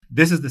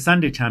This is the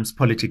Sunday Times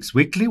Politics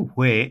Weekly,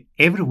 where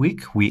every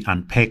week we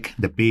unpack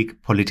the big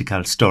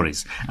political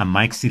stories. I'm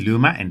Mike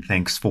Siluma, and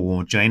thanks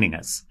for joining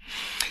us.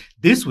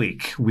 This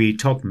week, we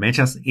talk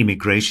matters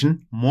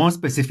immigration, more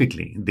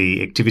specifically,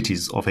 the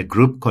activities of a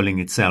group calling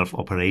itself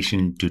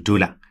Operation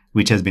Dudula,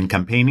 which has been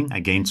campaigning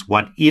against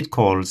what it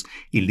calls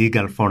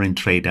illegal foreign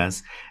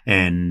traders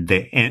and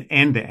the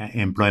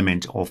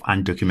employment of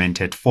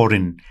undocumented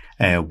foreign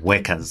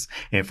workers.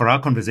 For our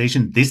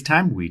conversation this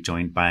time, we're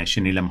joined by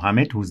Shanila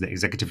Mohammed, who's the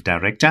executive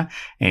director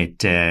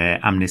at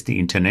Amnesty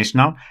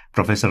International,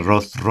 Professor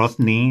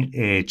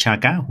Rodney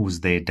Chaka, who's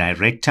the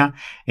director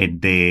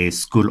at the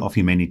School of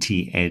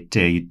Humanity at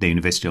the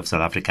University of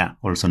South Africa,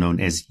 also known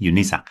as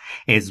UNISA.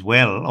 As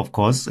well, of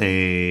course,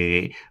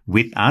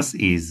 with us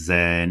is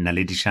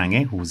Naledi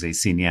Shange, who's a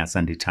senior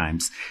Sunday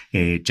Times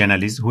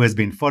journalist who has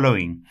been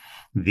following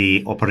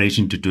the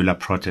Operation Dudula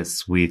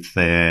protests with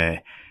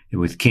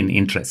keen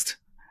interest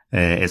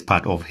as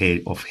part of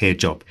her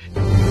job.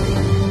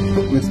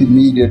 With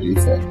immediate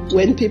effect.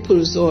 When people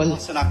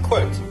resolve. And I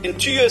quote, in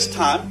 2 years'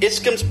 time,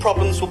 Eskom's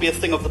problems will be a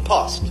thing of the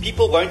past.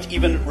 People won't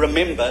even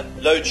remember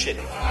load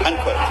shedding.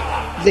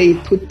 Unquote. They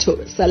put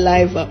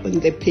saliva on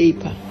the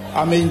paper.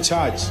 I'm in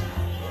charge.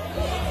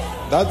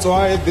 That's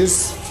why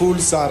these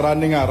fools are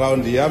running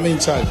around here. I'm in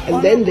charge.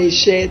 And then they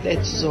share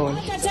that zone.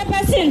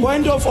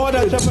 Point of order,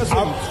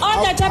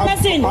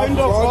 Chairperson. Point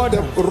of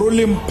order. The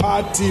ruling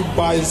party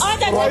by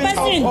point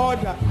of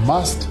order.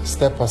 Must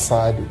step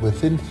aside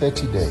within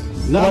 30 days.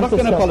 No, I'm not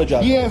going to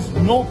apologize. He has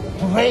no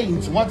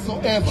brains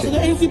whatsoever. So the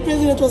ANC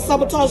president was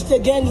sabotaged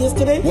again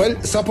yesterday?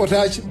 Well,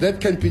 sabotage,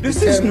 that can be This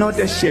determined. is not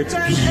a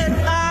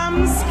Shakespeare.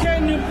 Arms,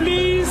 can you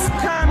please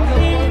come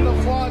in?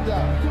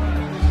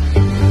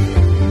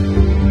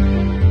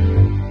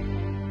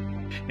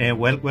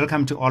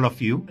 Welcome to all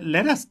of you.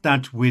 Let us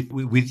start with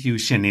you,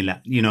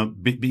 Shanila.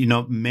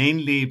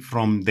 Mainly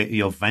from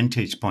your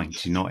vantage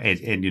point.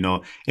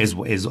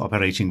 As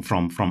operating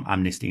from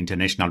Amnesty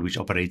International, which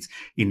operates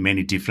in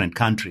many different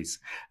countries.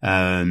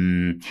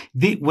 When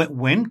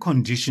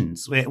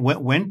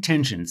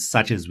tensions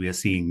such as we are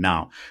seeing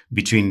now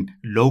between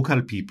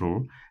local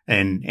people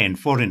and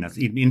foreigners,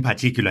 in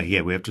particular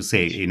here, we have to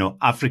say,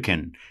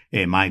 African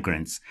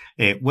migrants.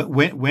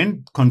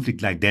 When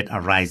conflict like that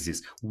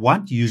arises,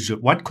 what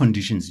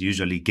conditions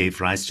usually gave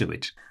rise to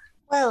it?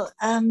 Well,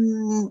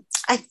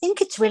 I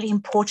think it's really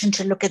important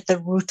to look at the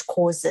root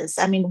causes.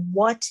 I mean,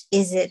 what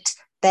is it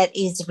that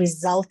is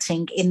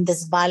resulting in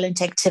this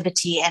violent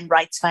activity and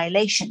rights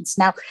violations?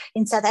 Now,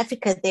 in South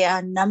Africa, there are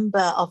a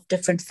number of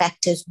different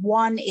factors.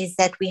 One is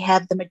that we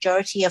have the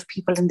majority of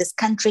people in this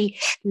country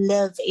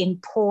live in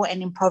poor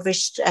and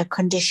impoverished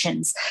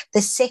conditions.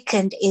 The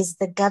second is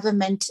the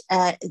government's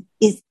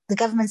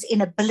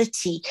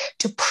inability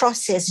to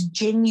process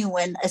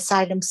genuine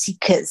asylum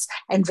seekers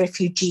and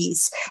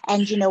refugees.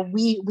 And,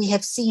 we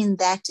have seen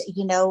that,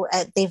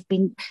 they've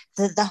been,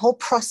 the whole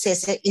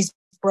process is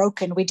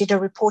broken. We did a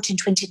report in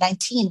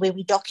 2019 where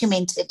we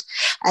documented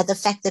the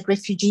fact that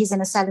refugees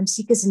and asylum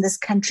seekers in this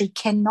country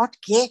cannot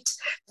get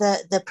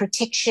the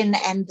protection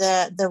and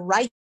the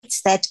rights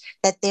that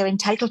they're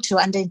entitled to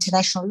under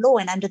international law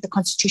and under the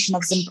Constitution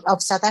of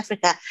South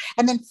Africa.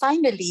 And then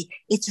finally,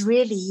 it's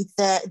really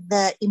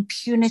the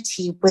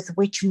impunity with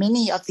which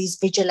many of these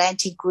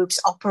vigilante groups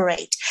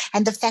operate,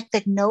 and the fact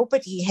that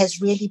nobody has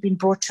really been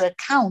brought to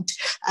account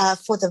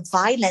for the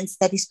violence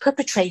that is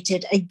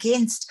perpetrated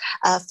against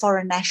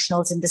foreign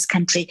nationals in this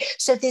country.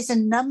 So there's a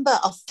number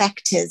of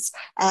factors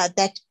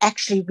that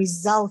actually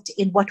result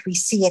in what we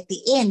see at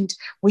the end,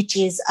 which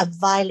is a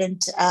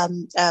violent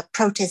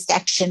protest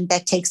action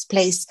that takes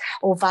place,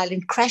 or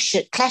violent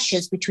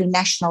clashes between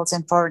nationals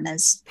and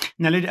foreigners.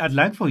 Naledi, I'd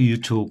like for you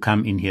to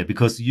come in here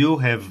because you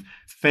have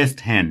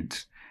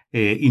firsthand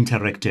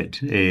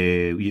interacted,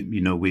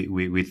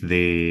 with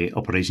the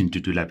Operation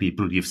Dudula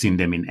people. You've seen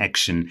them in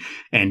action,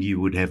 and you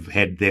would have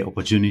had the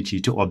opportunity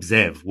to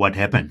observe what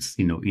happens,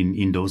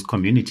 in those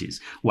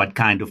communities, what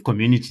kind of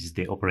communities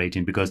they operate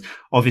in, because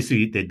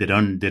obviously they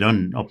don't,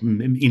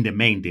 in the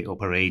main, they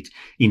operate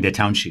in the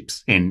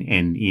townships and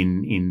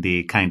in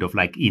the kind of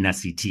like inner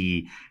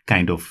city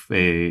kind of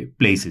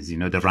places,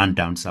 the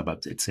rundown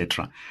suburbs,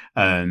 etc.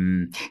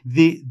 Let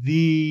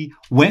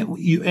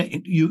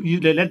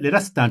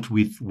us start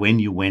with when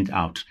you went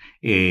out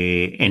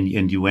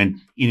and you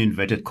went, in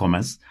inverted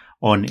commas,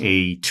 on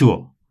a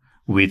tour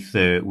with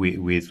the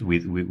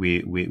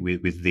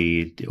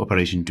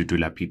Operation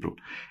Dudula people.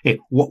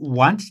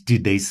 What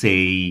did they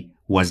say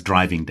was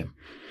driving them?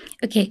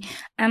 Okay.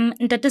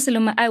 Ndata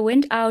Siluma, I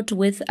went out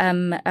with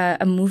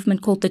a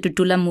movement called the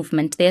Dudula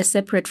movement. They are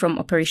separate from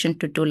Operation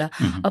Dudula.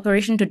 Mm-hmm.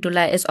 Operation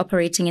Dudula is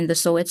operating in the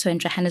Soweto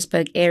and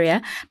Johannesburg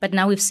area, but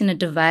now we've seen a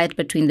divide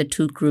between the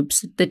two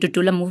groups. The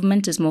Dudula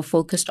movement is more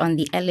focused on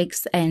the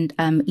Alex and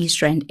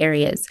East Rand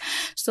areas.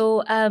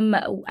 So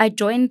I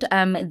joined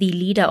the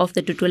leader of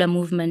the Dudula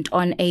movement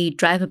on a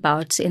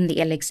drive-about in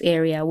the Alex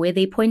area, where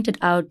they pointed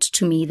out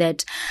to me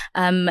that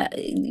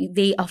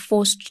they are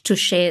forced to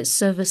share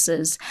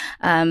services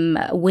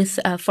with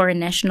foreign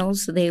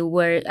nationals. They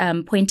were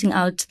pointing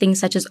out things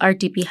such as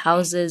RDP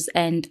houses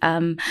and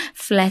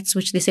flats,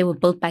 which they say were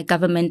built by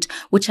government,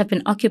 which have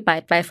been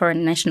occupied by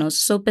foreign nationals.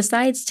 So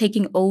besides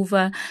taking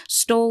over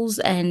stalls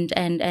and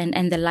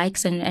the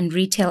likes and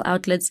retail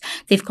outlets,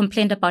 they've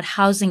complained about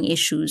housing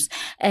issues.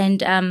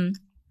 And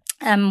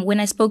when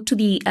I spoke to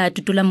the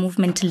Dudula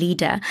movement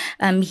leader,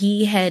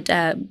 he had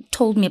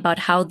told me about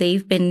how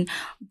they've been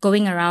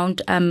going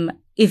around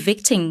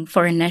evicting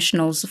foreign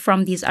nationals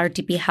from these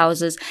RDP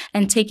houses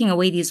and taking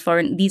away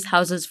these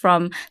houses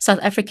from South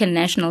African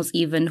nationals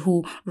even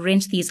who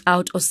rent these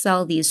out or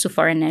sell these to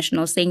foreign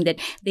nationals, saying that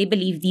they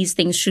believe these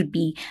things should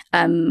be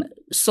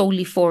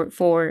solely for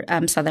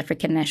South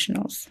African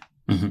nationals.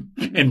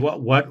 Mm-hmm. And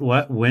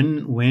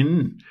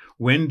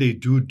when they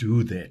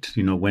do that,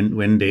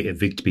 when they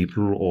evict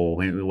people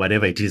or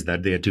whatever it is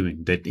that they are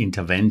doing, that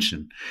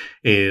intervention,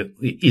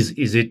 is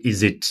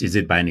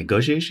it by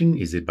negotiation?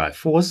 Is it by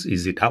force?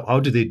 Is it how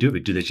do they do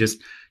it? Do they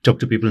just talk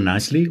to people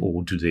nicely,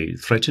 or do they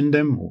threaten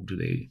them, or do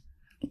they?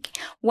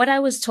 What I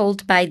was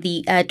told by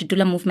the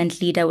Dudula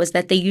movement leader was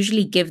that they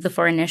usually give the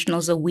foreign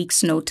nationals a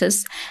week's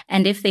notice,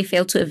 and if they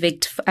fail to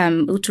evict,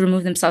 to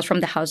remove themselves from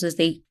the houses,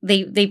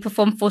 they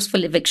perform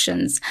forceful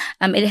evictions.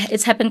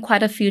 It's happened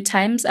quite a few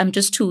times.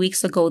 Just 2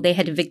 weeks ago, they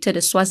had evicted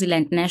a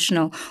Swaziland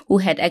national who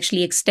had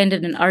actually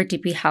extended an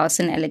RDP house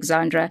in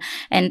Alexandra,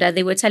 and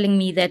they were telling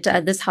me that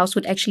this house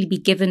would actually be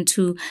given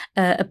to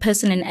a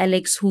person in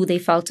Alex who they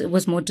felt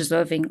was more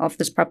deserving of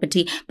this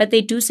property. But they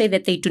do say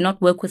that they do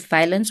not work with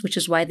violence, which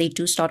is why they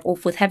do start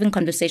off with having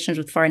conversations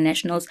with foreign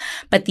nationals,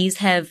 but these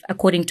have,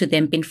 according to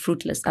them, been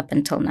fruitless up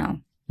until now.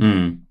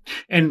 Mm.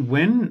 And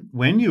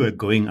when you were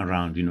going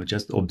around,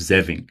 just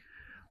observing,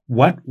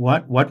 what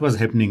was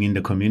happening in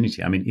the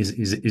community? I mean,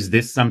 is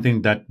this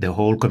something that the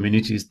whole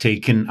community is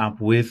taken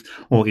up with,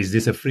 or is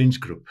this a fringe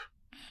group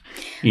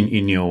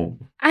in your?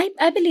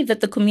 I believe that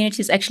the community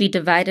is actually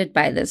divided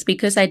by this,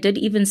 because I did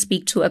even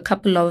speak to a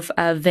couple of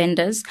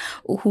vendors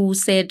who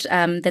said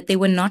that they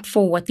were not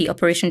for what the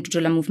Operation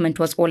Dudula movement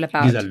was all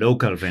about. These are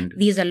local vendors.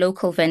 These are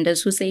local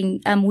vendors who are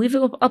saying, we've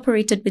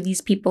operated with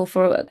these people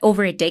for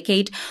over a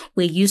decade.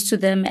 We're used to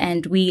them,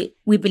 and we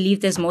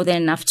believe there's more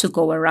than enough to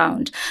go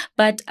around.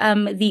 But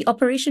the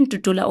Operation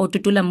Dudula, or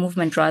Dudula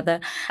movement rather,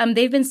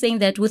 they've been saying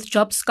that with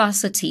job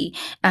scarcity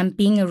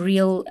being a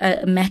real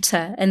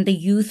matter, and the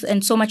youth,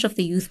 and so much of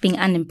the youth being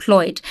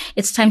unemployed,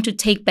 it's time to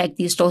take back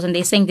these stalls, and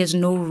they're saying there's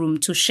no room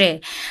to share.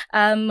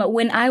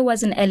 When I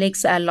was in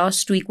Alex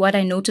last week, what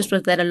I noticed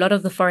was that a lot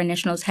of the foreign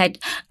nationals had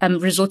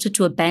resorted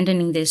to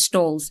abandoning their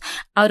stalls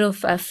out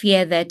of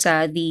fear that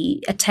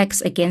the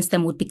attacks against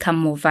them would become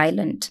more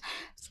violent.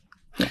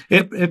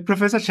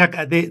 Professor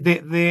Chaka,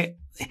 they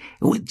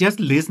just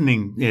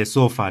listening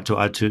so far to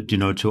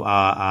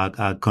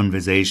our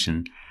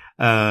conversation.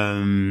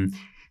 Do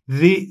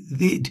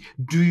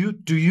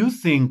you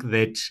think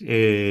that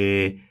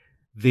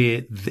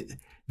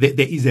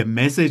there is a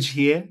message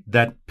here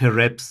that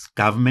perhaps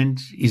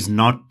government is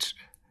not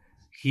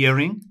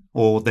hearing,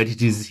 or that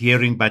it is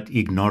hearing but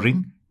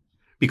ignoring?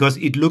 Because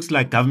it looks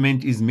like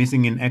government is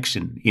missing in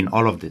action in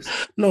all of this.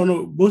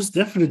 No, most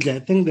definitely. I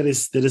think there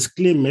is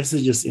clear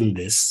messages in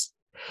this.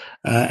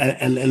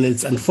 And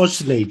it's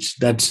unfortunate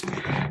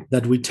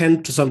that we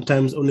tend to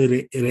sometimes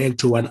only react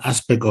to one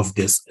aspect of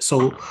this.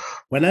 So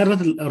when I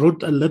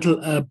wrote a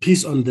little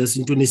piece on this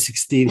in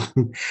 2016,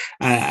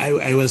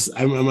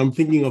 I'm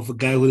thinking of a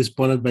guy who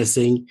responded by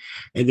saying,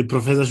 the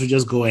professor should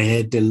just go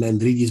ahead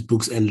and read his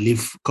books and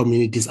leave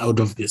communities out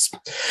of this,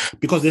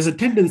 because there's a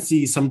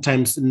tendency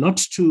sometimes not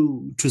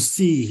to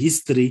see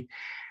history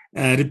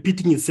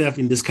repeating itself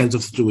in these kinds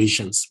of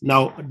situations.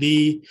 Now, one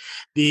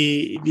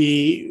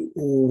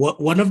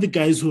of the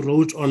guys who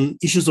wrote on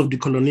issues of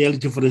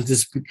decoloniality, for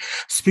instance,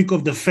 speak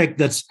of the fact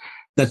that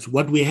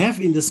what we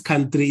have in this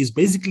country is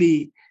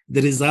basically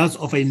the results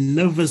of a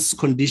nervous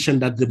condition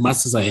that the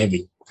masses are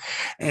having.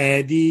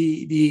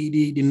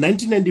 The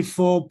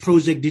 1994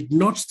 project did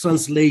not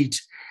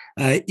translate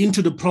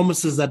into the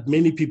promises that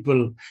many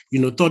people,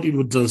 thought it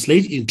would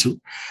translate into.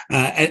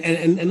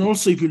 And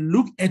also, if you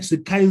look at the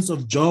kinds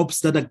of jobs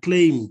that are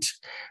claimed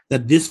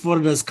that these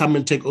foreigners come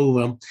and take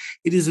over,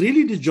 it is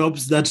really the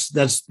jobs that's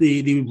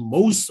the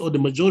most or the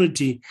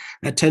majority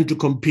tend to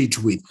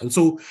compete with. And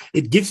so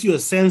it gives you a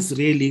sense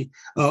really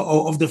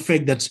of the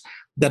fact that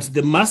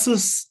the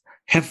masses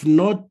have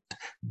not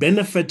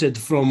benefited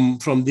from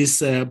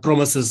these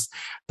promises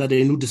that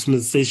the new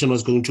dispensation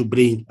was going to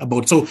bring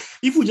about. So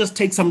if we just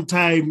take some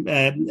time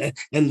and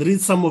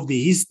read some of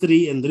the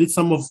history and read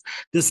some of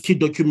these key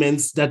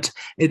documents that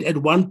at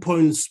one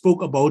point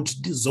spoke about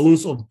the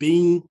zones of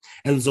being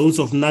and zones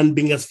of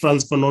non-being, as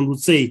Frantz Fanon would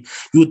say,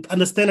 you would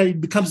understand that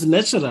it becomes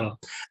natural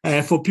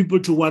for people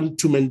to want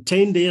to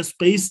maintain their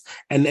space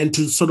and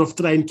to sort of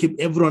try and keep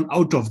everyone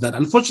out of that.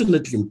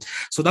 Unfortunately,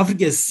 South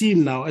Africa is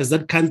seen now as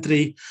that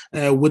country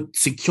with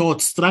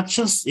secured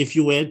structures, if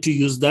you were to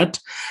use that.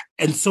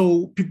 And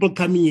so people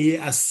coming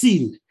here are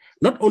seen,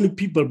 not only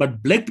people,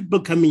 but Black people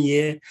coming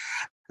here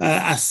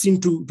are seen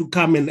to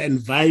come and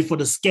vie for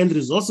the scant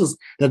resources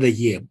that are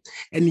here.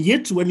 And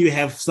yet, when you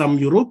have some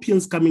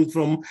Europeans coming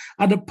from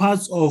other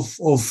parts of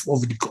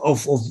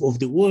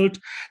the world,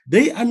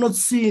 they are not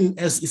seen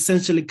as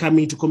essentially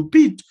coming to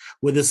compete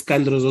with the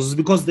scant resources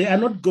because they are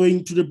not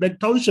going to the black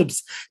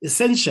townships,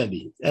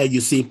 essentially,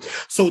 you see.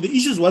 So the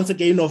issues, once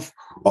again, of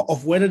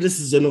whether this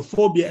is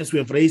xenophobia, as we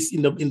have raised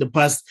in the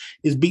past,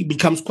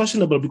 becomes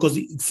questionable because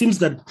it seems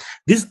that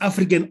this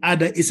African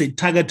other is a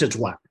targeted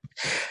one.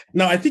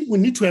 Now, I think we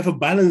need to have a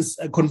balanced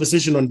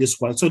conversation on this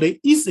one. So there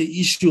is the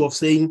issue of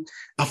saying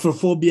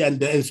Afrophobia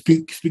and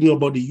speaking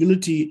about the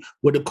unity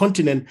with the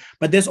continent,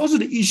 but there's also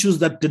the issues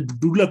that the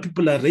Dudula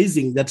people are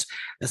raising, that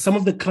some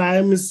of the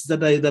crimes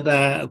that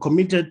are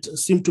committed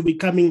seem to be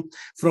coming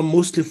from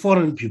mostly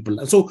foreign people.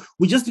 And so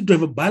we just need to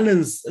have a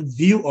balanced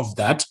view of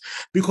that,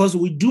 because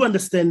we do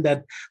understand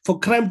that for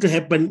crime to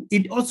happen,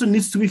 it also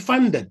needs to be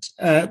funded.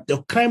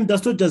 The crime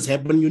does not just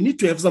happen. You need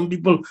to have some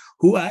people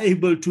who are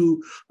able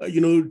to,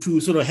 to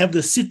sort of have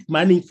the seed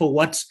money for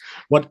what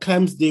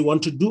crimes they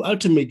want to do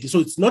ultimately. So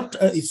it's not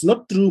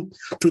true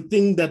to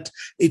think that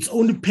it's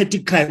only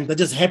petty crimes that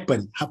just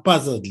happen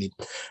haphazardly,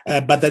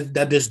 but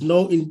that there's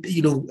no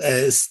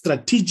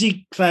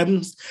strategic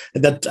crimes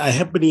that are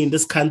happening in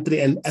this country,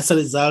 and as a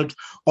result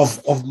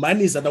of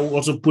monies that are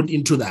also put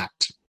into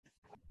that.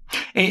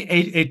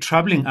 A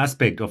troubling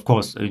aspect, of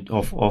course,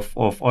 of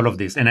all of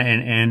this,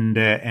 and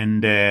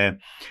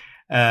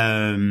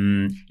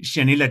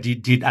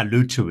Shanila did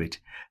allude to it.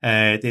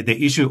 The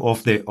issue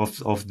of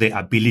the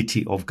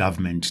ability of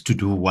government to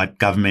do what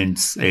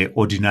governments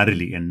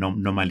ordinarily and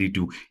normally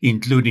do,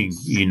 including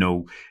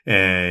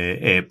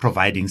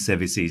providing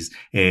services,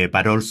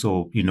 but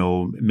also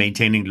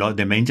maintaining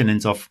the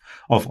maintenance of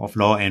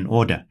law and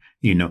order.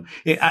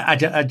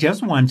 I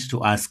just want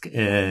to ask,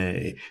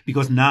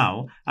 because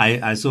now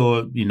I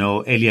saw,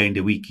 earlier in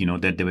the week,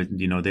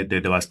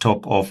 that there was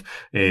talk of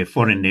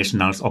foreign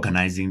nationals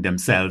organizing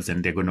themselves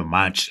and they're going to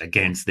march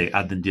against the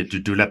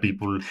Dudula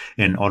people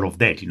and all of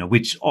that,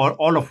 which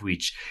all of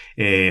which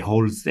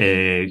holds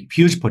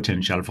huge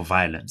potential for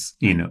violence,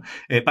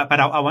 But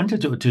I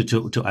wanted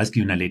to ask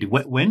you, Naledi,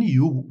 when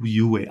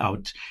you were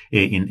out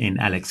in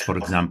Alex, for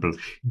example,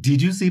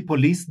 did you see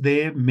police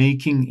there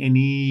making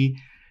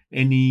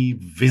any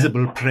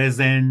visible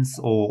presence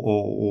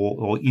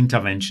or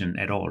intervention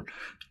at all?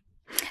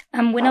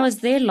 When I was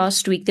there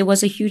last week, there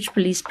was a huge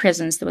police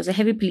presence. There was a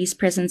heavy police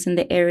presence in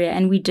the area,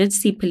 and we did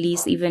see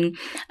police even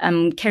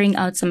carrying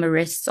out some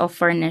arrests of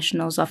foreign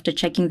nationals after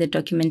checking the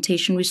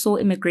documentation. We saw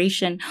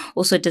immigration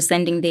also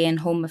descending there and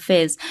Home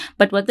Affairs.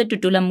 But what the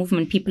Dudula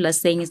movement people are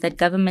saying is that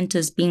government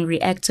is being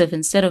reactive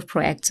instead of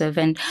proactive.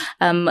 And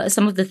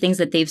some of the things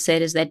that they've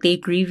said is that their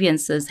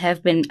grievances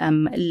have been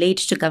laid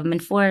to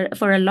government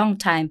for a long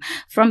time,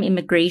 from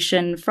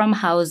immigration, from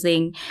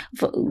housing,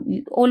 for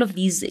all of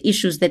these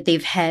issues that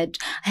they've had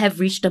have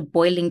reached a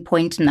boiling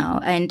point now.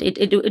 And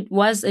it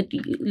was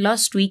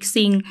last week,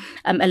 seeing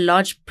a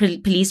large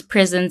police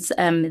presence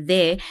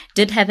there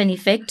did have an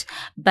effect,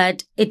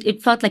 but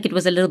it felt like it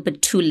was a little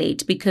bit too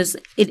late, because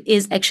it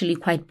is actually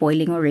quite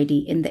boiling already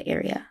in the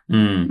area.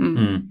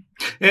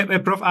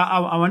 Prof,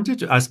 I wanted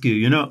to ask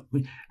you, a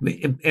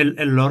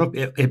lot of,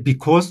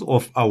 because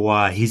of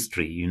our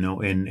history,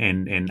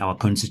 and our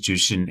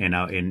constitution and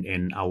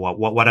our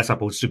what are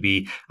supposed to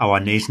be our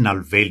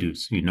national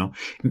values,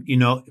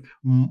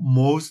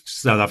 most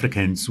South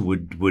Africans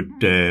would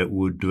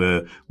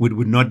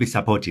not be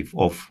supportive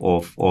of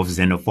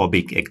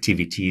xenophobic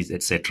activities,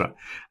 etc.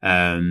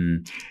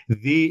 But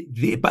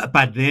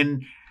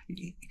then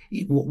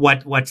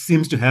what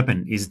seems to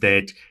happen is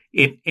that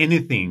if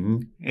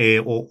anything,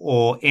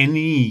 or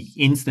any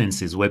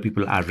instances where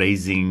people are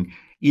raising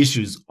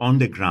issues on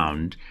the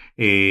ground,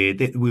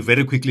 we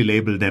very quickly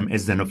label them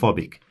as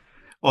xenophobic,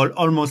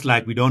 almost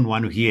like we don't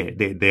want to hear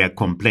their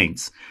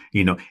complaints.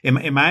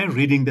 Am I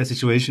reading the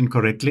situation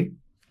correctly?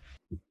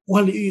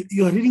 Well,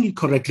 you are reading it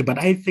correctly, but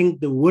I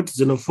think the word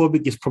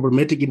xenophobic is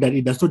problematic in that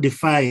it does not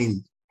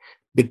define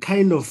the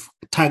kind of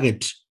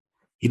target,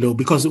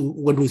 because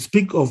when we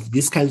speak of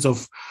these kinds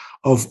of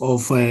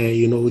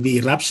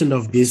the eruption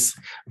of this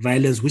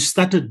violence, which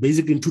started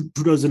basically in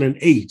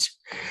 2008,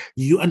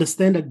 you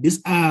understand that these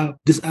are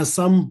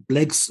some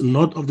blacks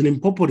north of the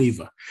Limpopo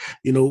River,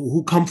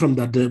 who come from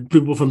that, the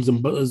people from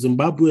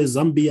Zimbabwe,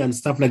 Zambia, and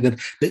stuff like that.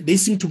 They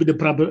seem to be the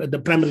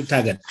primary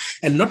target,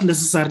 and not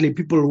necessarily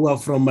people who are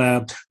from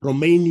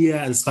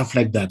Romania and stuff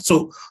like that.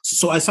 So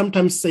I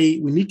sometimes say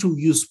we need to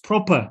use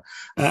proper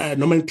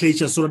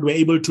nomenclature so that we're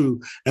able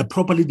to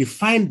properly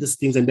define these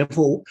things and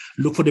therefore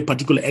look for the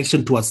particular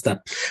action towards that.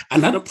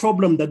 Another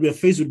problem that we are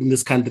faced with in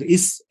this country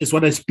is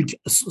what I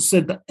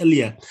said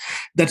earlier,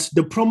 that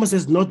the promise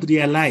is not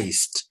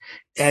realized.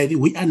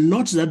 We are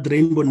not that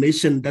rainbow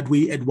nation that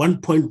we at one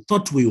point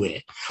thought we were.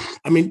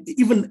 I mean,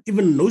 even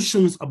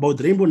notions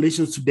about rainbow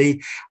nations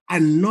today are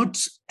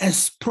not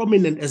as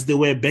prominent as they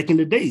were back in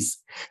the days,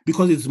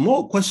 because it's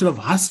more a question of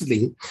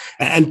hustling.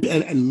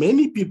 And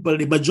many people,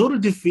 the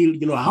majority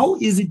feel, how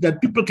is it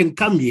that people can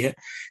come here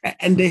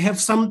and they have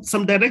some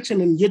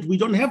direction, and yet we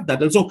don't have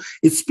that. And so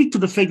it speaks to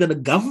the fact that the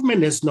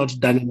government has not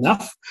done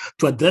enough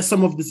to address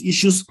some of these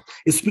issues.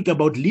 It speaks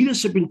about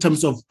leadership in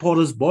terms of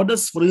porous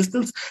borders, for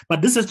instance,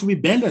 but this has to be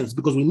balanced,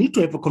 because we need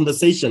to have a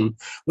conversation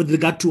with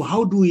regard to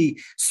how do we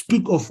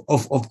speak of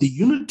the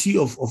unity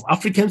of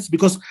Africans,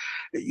 because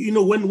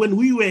when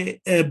we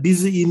were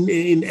busy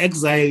in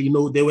exile,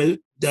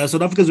 the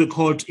South Africans were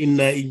called in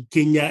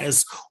Kenya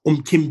as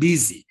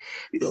Umkimbizi.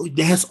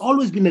 There has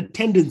always been a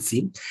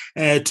tendency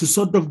to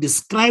sort of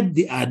describe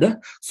the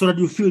other so that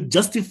you feel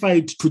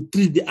justified to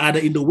treat the other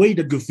in the way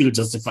that you feel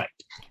justified.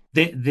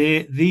 The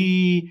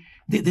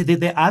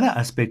other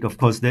aspect, of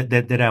course,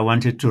 that I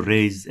wanted to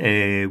raise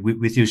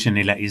with you,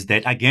 Shanela, is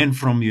that, again,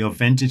 from your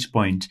vantage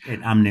point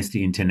at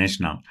Amnesty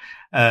International,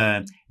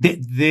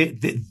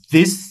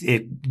 this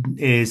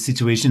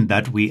situation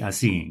that we are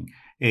seeing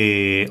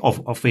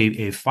of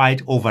a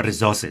fight over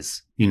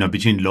resources,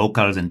 between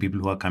locals and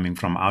people who are coming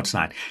from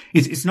outside,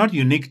 it's not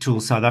unique to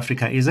South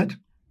Africa, is it?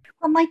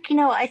 Well, Mike,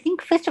 I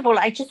think, first of all,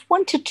 I just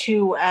wanted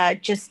to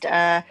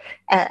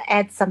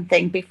add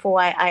something before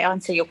I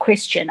answer your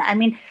question. I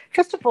mean,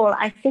 first of all,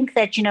 I think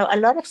that, a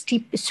lot of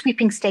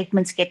sweeping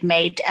statements get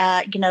made,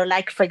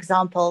 like, for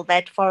example,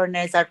 that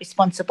foreigners are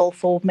responsible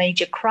for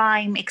major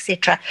crime,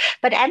 etc.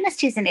 But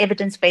Amnesty is an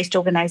evidence-based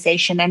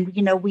organization, and,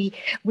 we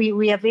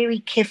are very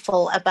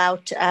careful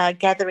about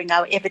gathering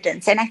our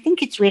evidence. And I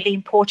think it's really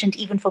important,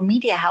 even for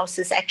media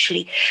houses,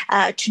 actually,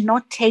 to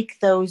not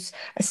take those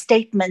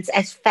statements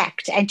as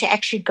fact and to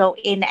actually go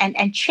in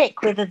and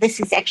check whether this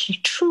is actually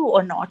true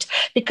or not,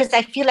 because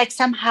I feel like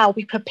somehow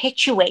we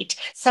perpetuate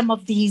some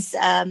of these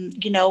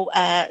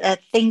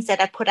things that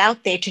are put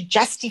out there to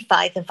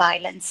justify the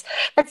violence.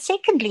 But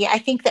secondly, I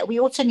think that we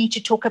also need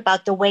to talk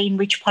about the way in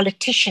which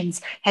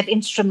politicians have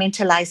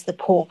instrumentalized the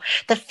poor.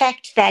 The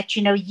fact that,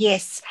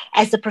 yes,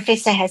 as the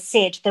professor has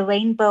said, the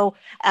rainbow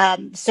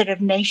sort of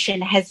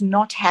nation has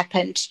not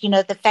happened.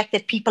 The fact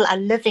that people are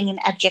living in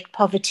abject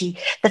poverty,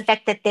 the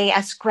fact that they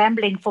are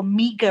scrambling for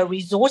meager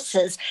resources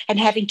and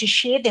having to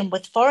share them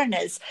with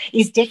foreigners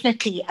is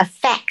definitely a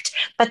fact.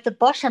 But the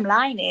bottom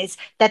line is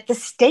that the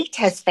state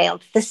has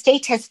failed. The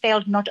state has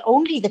failed not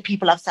only the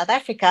people of South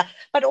Africa,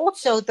 but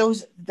also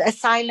those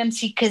asylum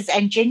seekers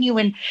and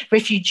genuine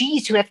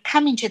refugees who have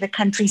come into the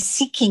country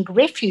seeking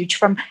refuge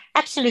from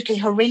absolutely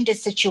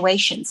horrendous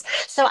situations.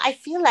 So I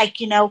feel like,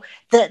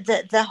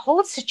 the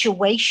whole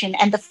situation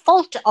and the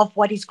fault of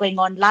what is going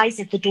on lies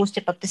at the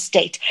doorstep of the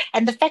state.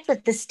 And the fact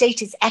that the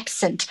state is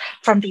absent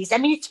from these, I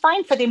mean, it's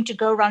fine for them to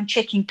go around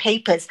checking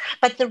papers,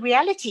 but the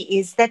reality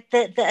is that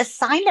the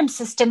asylum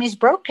system is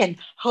broken.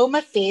 Home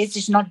Affairs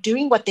is not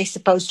doing what they're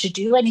supposed to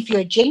do. And if you're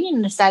a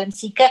genuine asylum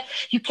seeker,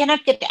 you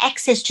cannot get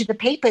access to the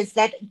papers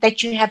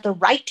that you have the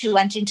right to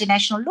under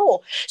international law.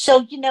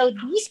 So,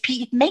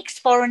 it makes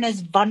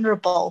foreigners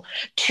vulnerable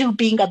to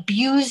being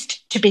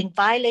abused, to being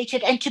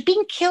violated, and to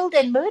being killed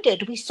and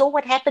murdered. We saw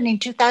what happened in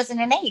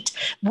 2008.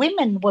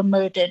 Women were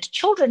murdered,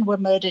 children were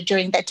murdered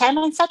during that time,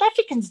 and South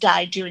Africans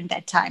died during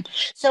that time.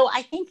 So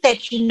I think that,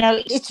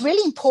 it's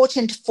really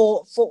important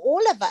for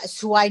all of us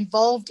who are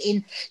involved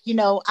in,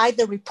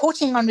 either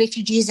reporting on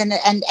refugees and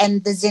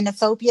the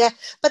xenophobia,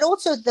 but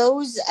also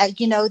those,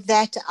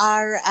 that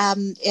are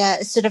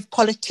sort of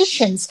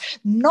politicians,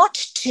 not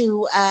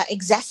to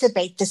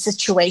exacerbate the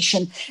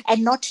situation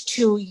and not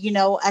to,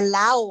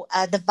 allow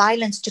the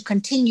violence to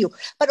continue.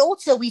 But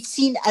also we've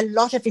seen a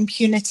lot of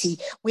impunity.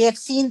 We have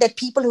seen that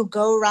people who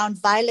go around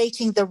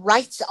violating the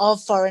rights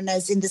of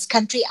foreigners in this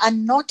country are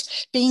not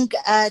being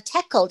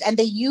tackled, and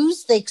they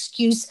use the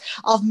excuse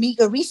of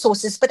meager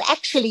resources, but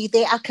actually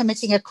they are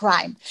committing a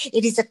crime.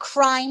 It is a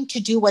crime to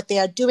do what they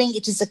are doing.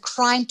 It is a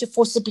crime to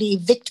forcibly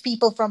evict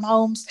people from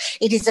homes.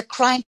 It is a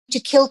crime to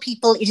kill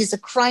people. It is a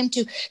crime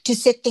to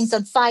set things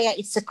on fire.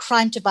 It's a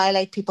crime to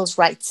violate people's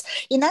rights.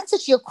 In answer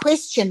to your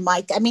question,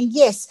 Mike, I mean,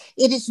 yes,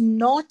 it is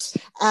not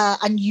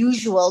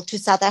unusual to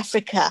South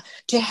Africa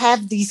to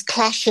have these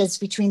clashes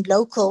between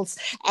locals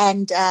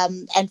and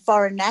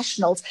foreign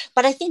nationals.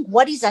 But I think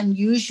what is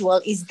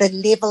unusual is the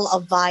level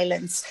of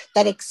violence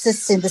that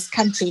exists in this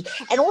country.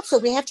 And also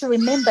we have to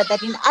remember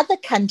that in other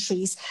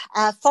countries,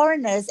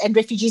 foreigners and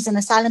refugees and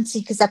asylum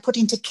seekers are put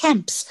into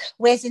camps,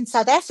 whereas in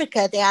South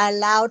Africa, they are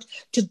allowed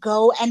to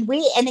go. And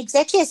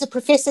exactly as the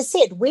professor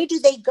said, where do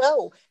they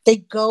go? They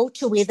go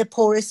to where the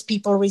poorest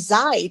people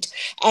reside.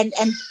 And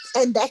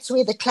that's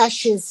where the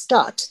clashes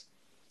start.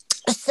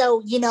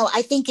 So,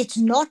 I think it's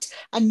not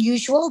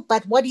unusual,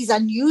 but what is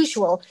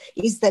unusual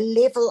is the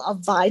level of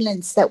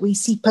violence that we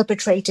see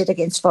perpetrated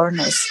against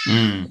foreigners.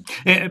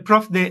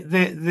 Prof,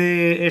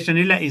 the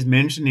Shanila is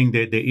mentioning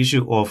the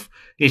issue of,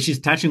 she's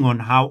touching on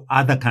how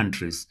other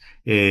countries,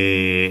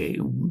 would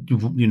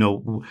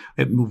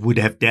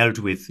have dealt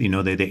with,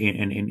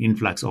 an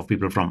influx of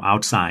people from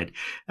outside.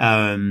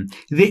 And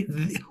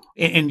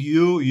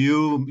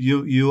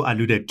you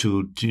alluded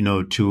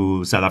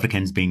to South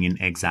Africans being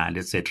in exile,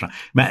 etc.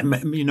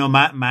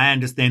 My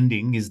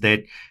understanding is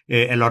that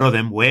a lot of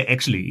them were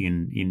actually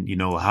in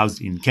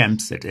housed in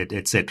camps,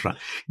 etc.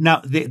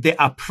 Now, the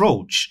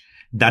approach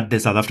that the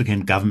South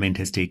African government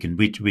has taken,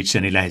 which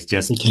Shanila has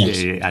just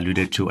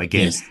alluded to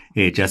again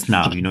just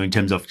now, in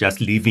terms of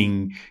just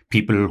leaving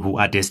people who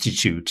are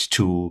destitute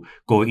to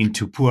go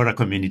into poorer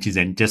communities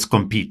and just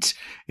compete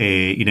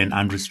in an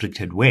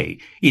unrestricted way.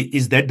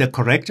 Is that the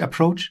correct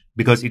approach?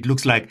 Because it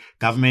looks like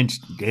government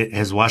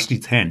has washed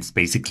its hands,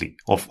 basically,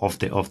 of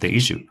the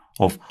issue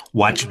of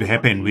what should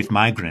happen with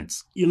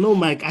migrants.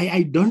 Mike,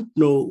 I don't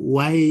know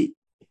why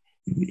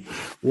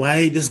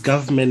this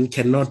government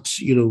cannot,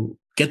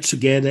 get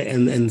together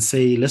and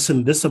say,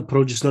 listen, this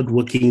approach is not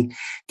working.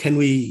 Can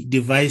we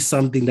devise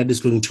something that is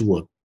going to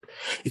work?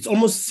 It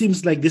almost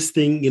seems like this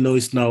thing,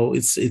 is now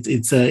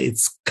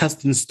it's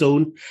cast in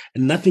stone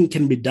and nothing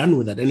can be done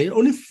with that. And it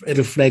only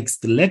reflects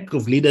the lack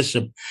of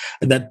leadership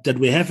that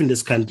we have in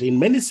this country in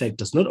many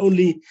sectors, not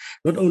only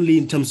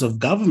in terms of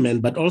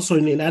government, but also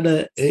in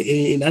other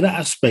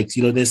aspects.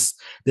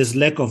 There's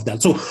lack of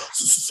that.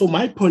 So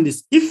my point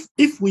is,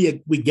 if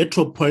we get to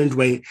a point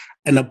where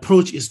an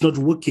approach is not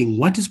working,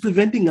 what is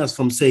preventing us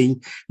from saying,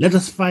 let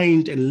us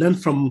find and learn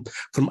from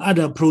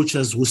other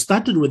approaches who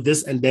started with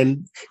this and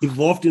then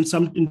evolved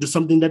into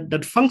something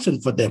that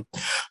functioned for them?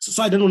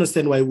 So I don't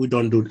understand why we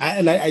don't do it.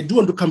 I do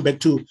want to come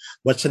back to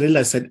what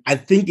Shanila said. I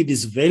think it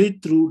is very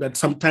true that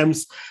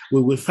sometimes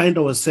we will find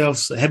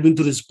ourselves having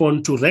to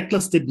respond to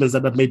reckless statements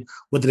that are made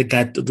with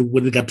regard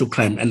to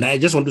crime. And I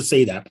just want to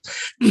say that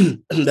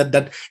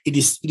that it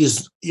is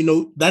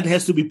that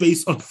has to be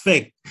based on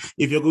fact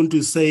if you're going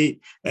to say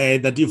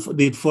that if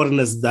the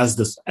foreigners does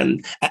this,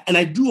 and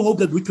I do hope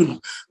that we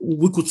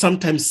could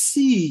sometimes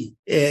see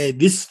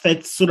these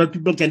facts so that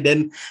people can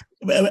then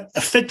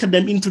factor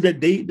them into the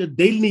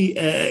daily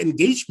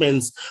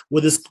engagements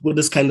with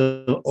this kind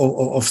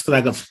of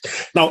struggle.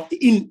 Now,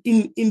 in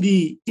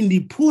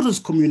the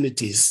poorest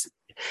communities,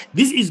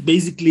 this is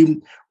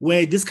basically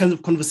where these kinds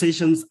of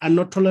conversations are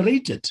not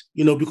tolerated,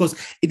 because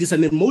it is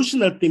an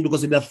emotional thing,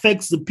 because it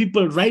affects the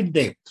people right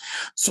there.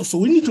 So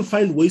we need to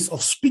find ways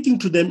of speaking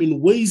to them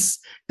in ways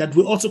that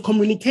we also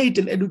communicate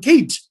and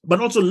educate, but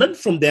also learn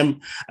from them,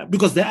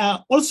 because there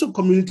are also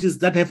communities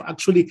that have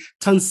actually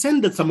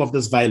transcended some of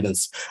this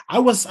violence. I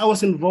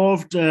was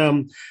involved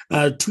 2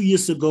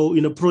 years ago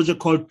in a project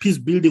called Peace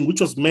Building,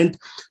 which was meant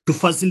to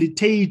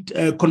facilitate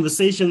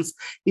conversations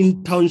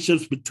in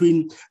townships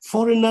between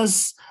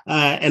foreigners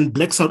and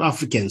Black South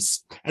Africans.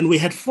 And we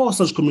had 4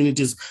 such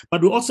communities,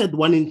 but we also had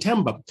one in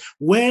Temba,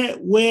 where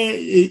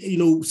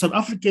South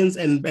Africans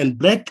and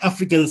Black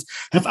Africans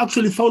have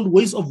actually found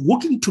ways of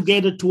working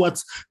together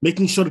towards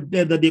making sure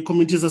that their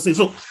communities are safe.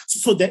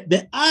 So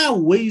there are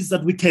ways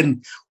that we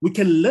can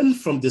learn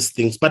from these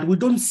things, but we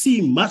don't see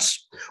much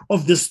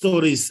of the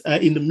stories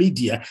in the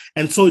media,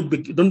 and so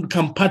it don't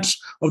become part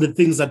of the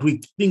things that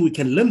we think we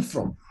can learn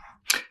from.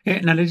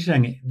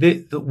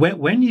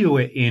 When you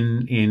were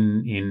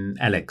in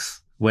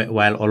Alex,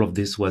 while all of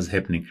this was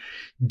happening,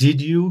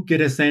 did you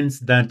get a sense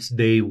that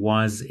there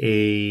was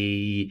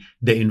the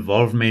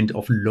involvement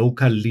of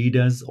local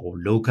leaders or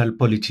local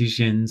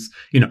politicians?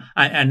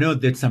 I know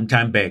that some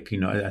time back,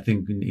 I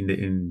think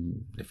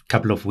in a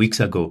couple of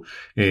weeks ago,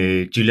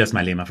 Julius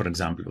Malema, for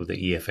example, of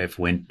the EFF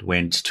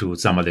went to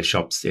some of the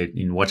shops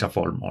in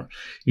Waterfall Mall,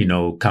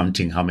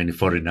 counting how many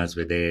foreigners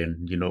were there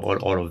and,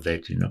 all of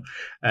that,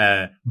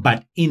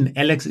 but in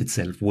Alex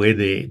itself, where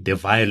the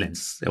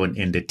violence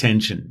and the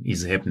tension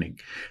is happening,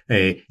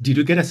 did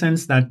you get a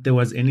sense that there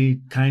was any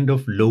kind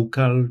of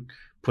local,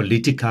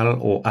 political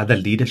or other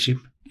leadership?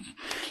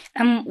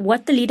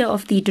 What the leader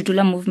of the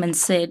Dudula movement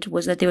said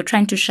was that they were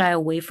trying to shy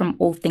away from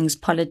all things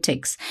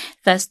politics.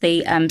 Thus,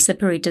 they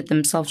separated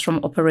themselves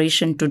from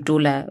Operation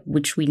Dudula,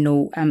 which we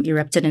know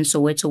erupted in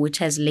Soweto, which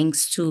has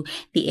links to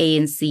the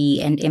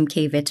ANC and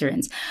MK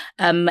veterans.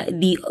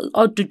 The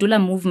Dudula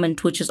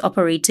movement, which is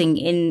operating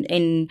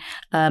in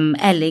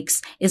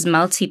Alex, is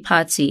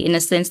multi-party in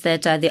a sense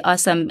that there are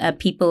some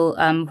people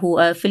who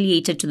are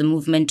affiliated to the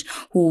movement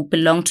who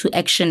belong to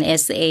Action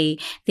SA.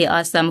 There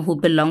are some who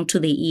belong to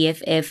the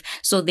EFF.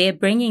 So they're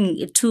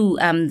bringing to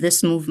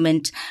this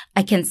movement,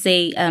 I can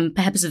say,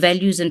 perhaps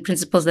values and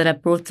principles that are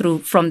brought through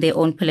from their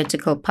own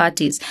political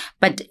parties.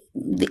 But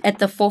at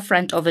the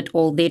forefront of it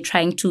all, they're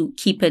trying to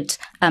keep it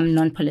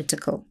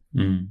non-political.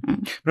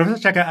 Professor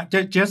Chaka,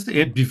 just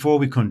before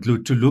we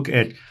conclude, to look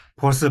at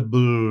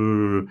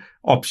possible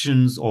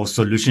options or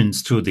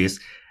solutions to this,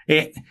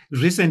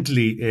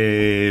 Recently,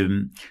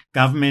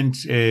 government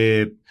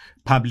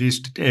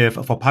published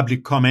for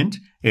public comment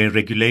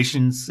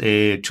regulations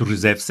to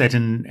reserve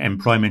certain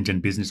employment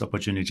and business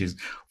opportunities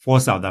for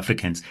South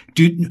Africans.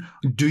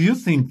 Do you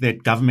think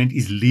that government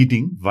is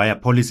leading via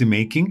policy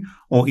making,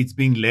 or it's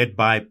being led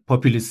by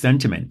populist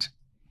sentiment?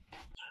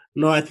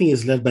 No, I think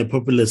it's led by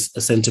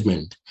populist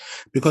sentiment,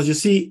 because you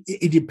see,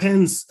 it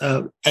depends.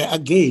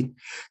 Again,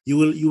 you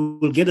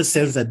will get a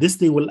sense that this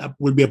thing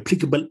will be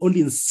applicable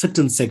only in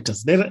certain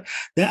sectors. There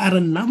are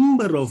a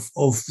number of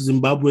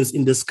Zimbabweans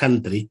in this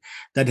country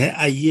that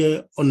are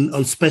here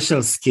on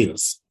special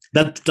skills.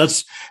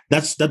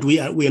 That we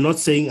are not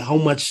saying how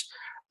much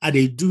are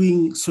they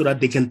doing so that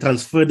they can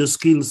transfer the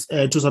skills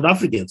to South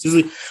Africans. You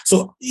see,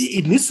 so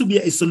it needs to be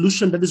a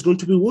solution that is going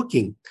to be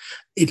working.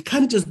 It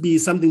can't just be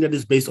something that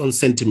is based on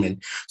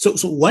sentiment. So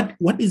what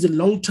is the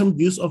long-term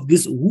use of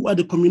this? Who are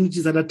the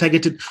communities that are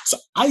targeted? So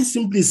I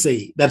simply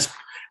say that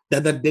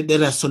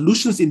there are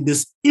solutions in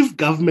this if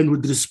government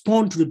would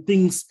respond to the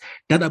things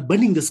that are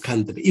burning this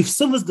country. If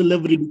service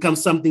delivery becomes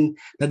something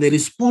that they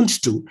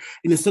respond to,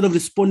 and instead of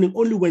responding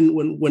only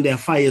when there are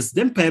fires,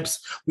 then perhaps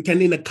we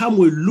can in a calm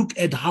way look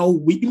at how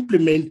we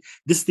implement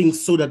these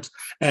things so that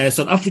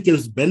South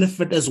Africans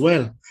benefit as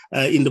well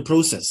in the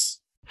process.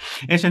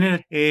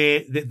 Shanela,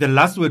 the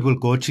last word will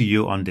go to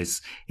you on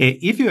this.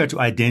 If you were to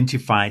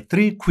identify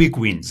 3 quick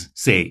wins,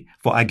 say,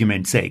 for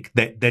argument's sake,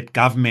 that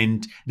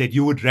government, that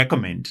you would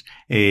recommend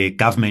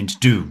government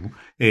do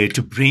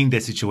to bring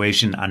the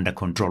situation under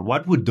control,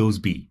 what would those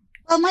be?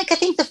 Well, Mike, I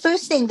think the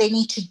first thing they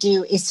need to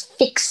do is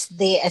fix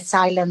their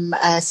asylum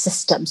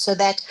system so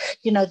that,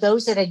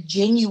 those that are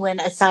genuine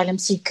asylum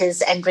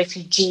seekers and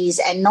refugees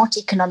and not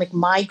economic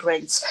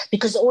migrants,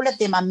 because all of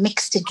them are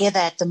mixed together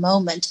at the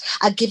moment,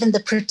 are given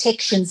the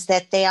protections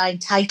that they are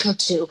entitled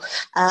to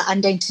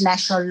under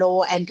international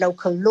law and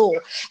local law.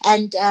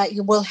 And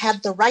you will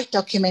have the right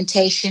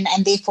documentation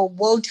and therefore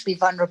won't be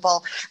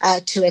vulnerable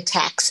to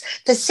attacks.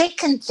 The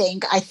second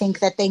thing I think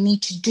that they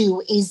need to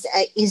do is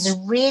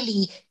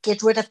really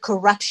get rid of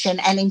corruption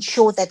and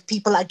ensure that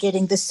people are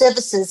getting the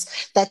services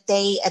that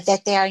they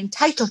are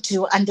entitled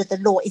to under the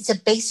law. It's a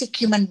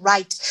basic human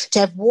right to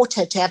have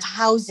water, to have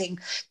housing,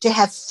 to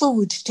have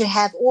food, to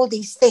have all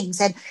these things.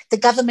 And the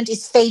government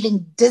is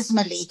failing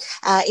dismally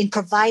in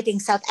providing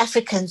South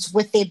Africans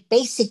with their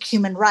basic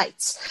human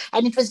rights.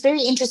 And it was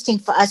very interesting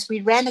for us.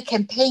 We ran a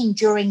campaign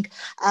during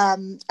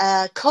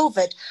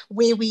COVID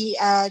where we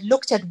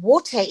looked at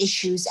water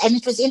issues. And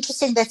it was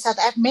interesting that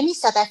many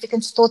South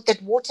Africans thought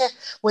that water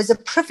was a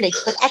privilege,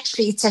 but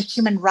actually it's a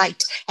human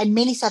right. And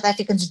many South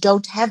Africans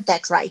don't have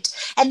that right.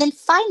 And then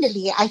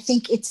finally, I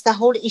think it's the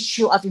whole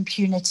issue of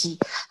impunity.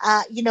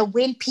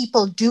 When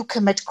people do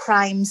commit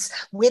crimes,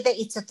 whether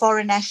it's a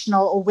foreign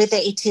national or whether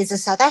it is a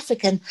South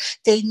African,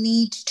 they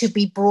need to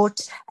be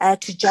brought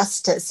to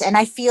justice. And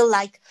I feel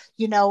like,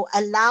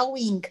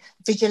 allowing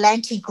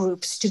vigilante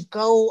groups to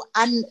go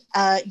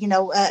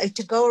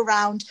to go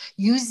around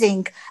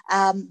using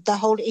the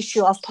whole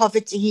issue of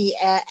poverty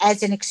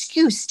as an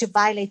excuse to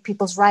violate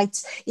people's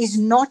rights is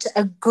not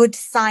a good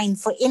sign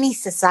for any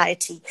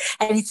society,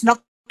 and it's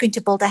not going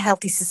to build a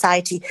healthy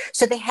society.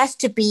 So there has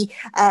to be,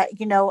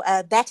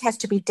 that has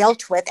to be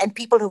dealt with, and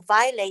people who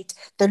violate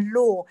the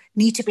law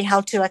need to be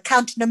held to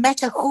account, no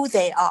matter who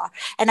they are.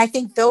 And I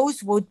think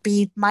those would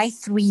be my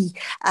 3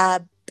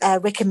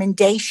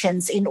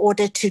 recommendations in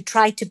order to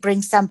try to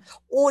bring some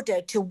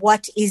order to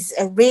what is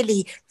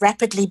really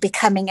rapidly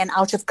becoming an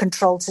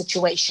out-of-control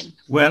situation.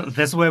 Well,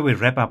 that's where we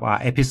wrap up our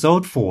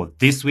episode for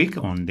this week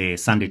on the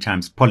Sunday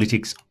Times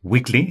Politics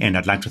Weekly. And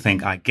I'd like to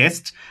thank our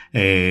guest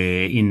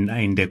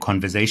in the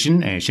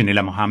conversation,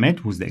 Shanela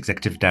Mohammed, who's the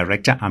Executive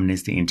Director,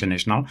 Amnesty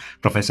International,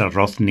 Professor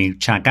Rothney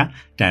Chaka,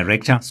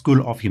 Director,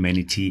 School of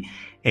Humanity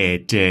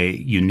at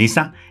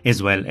UNISA,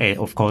 as well,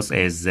 of course,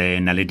 as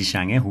Naledi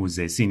Shange, who's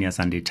a senior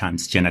Sunday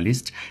Times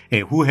journalist,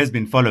 who has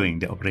been following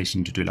the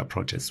Operation Tutula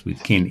protests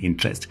with keen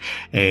interest.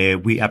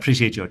 We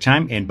appreciate your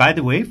time. And by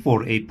the way,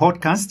 for a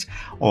podcast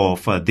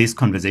of this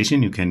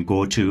conversation, you can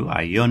go to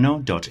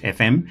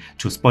iono.fm,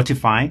 to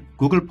Spotify,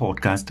 Google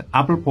Podcast,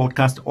 Apple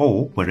Podcast,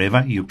 or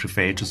wherever you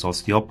prefer to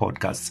source your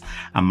podcasts.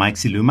 I'm Mike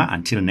Siluma.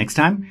 Until next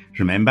time,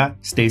 remember,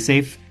 stay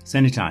safe,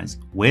 sanitize,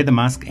 wear the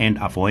mask, and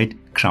avoid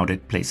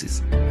crowded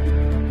places.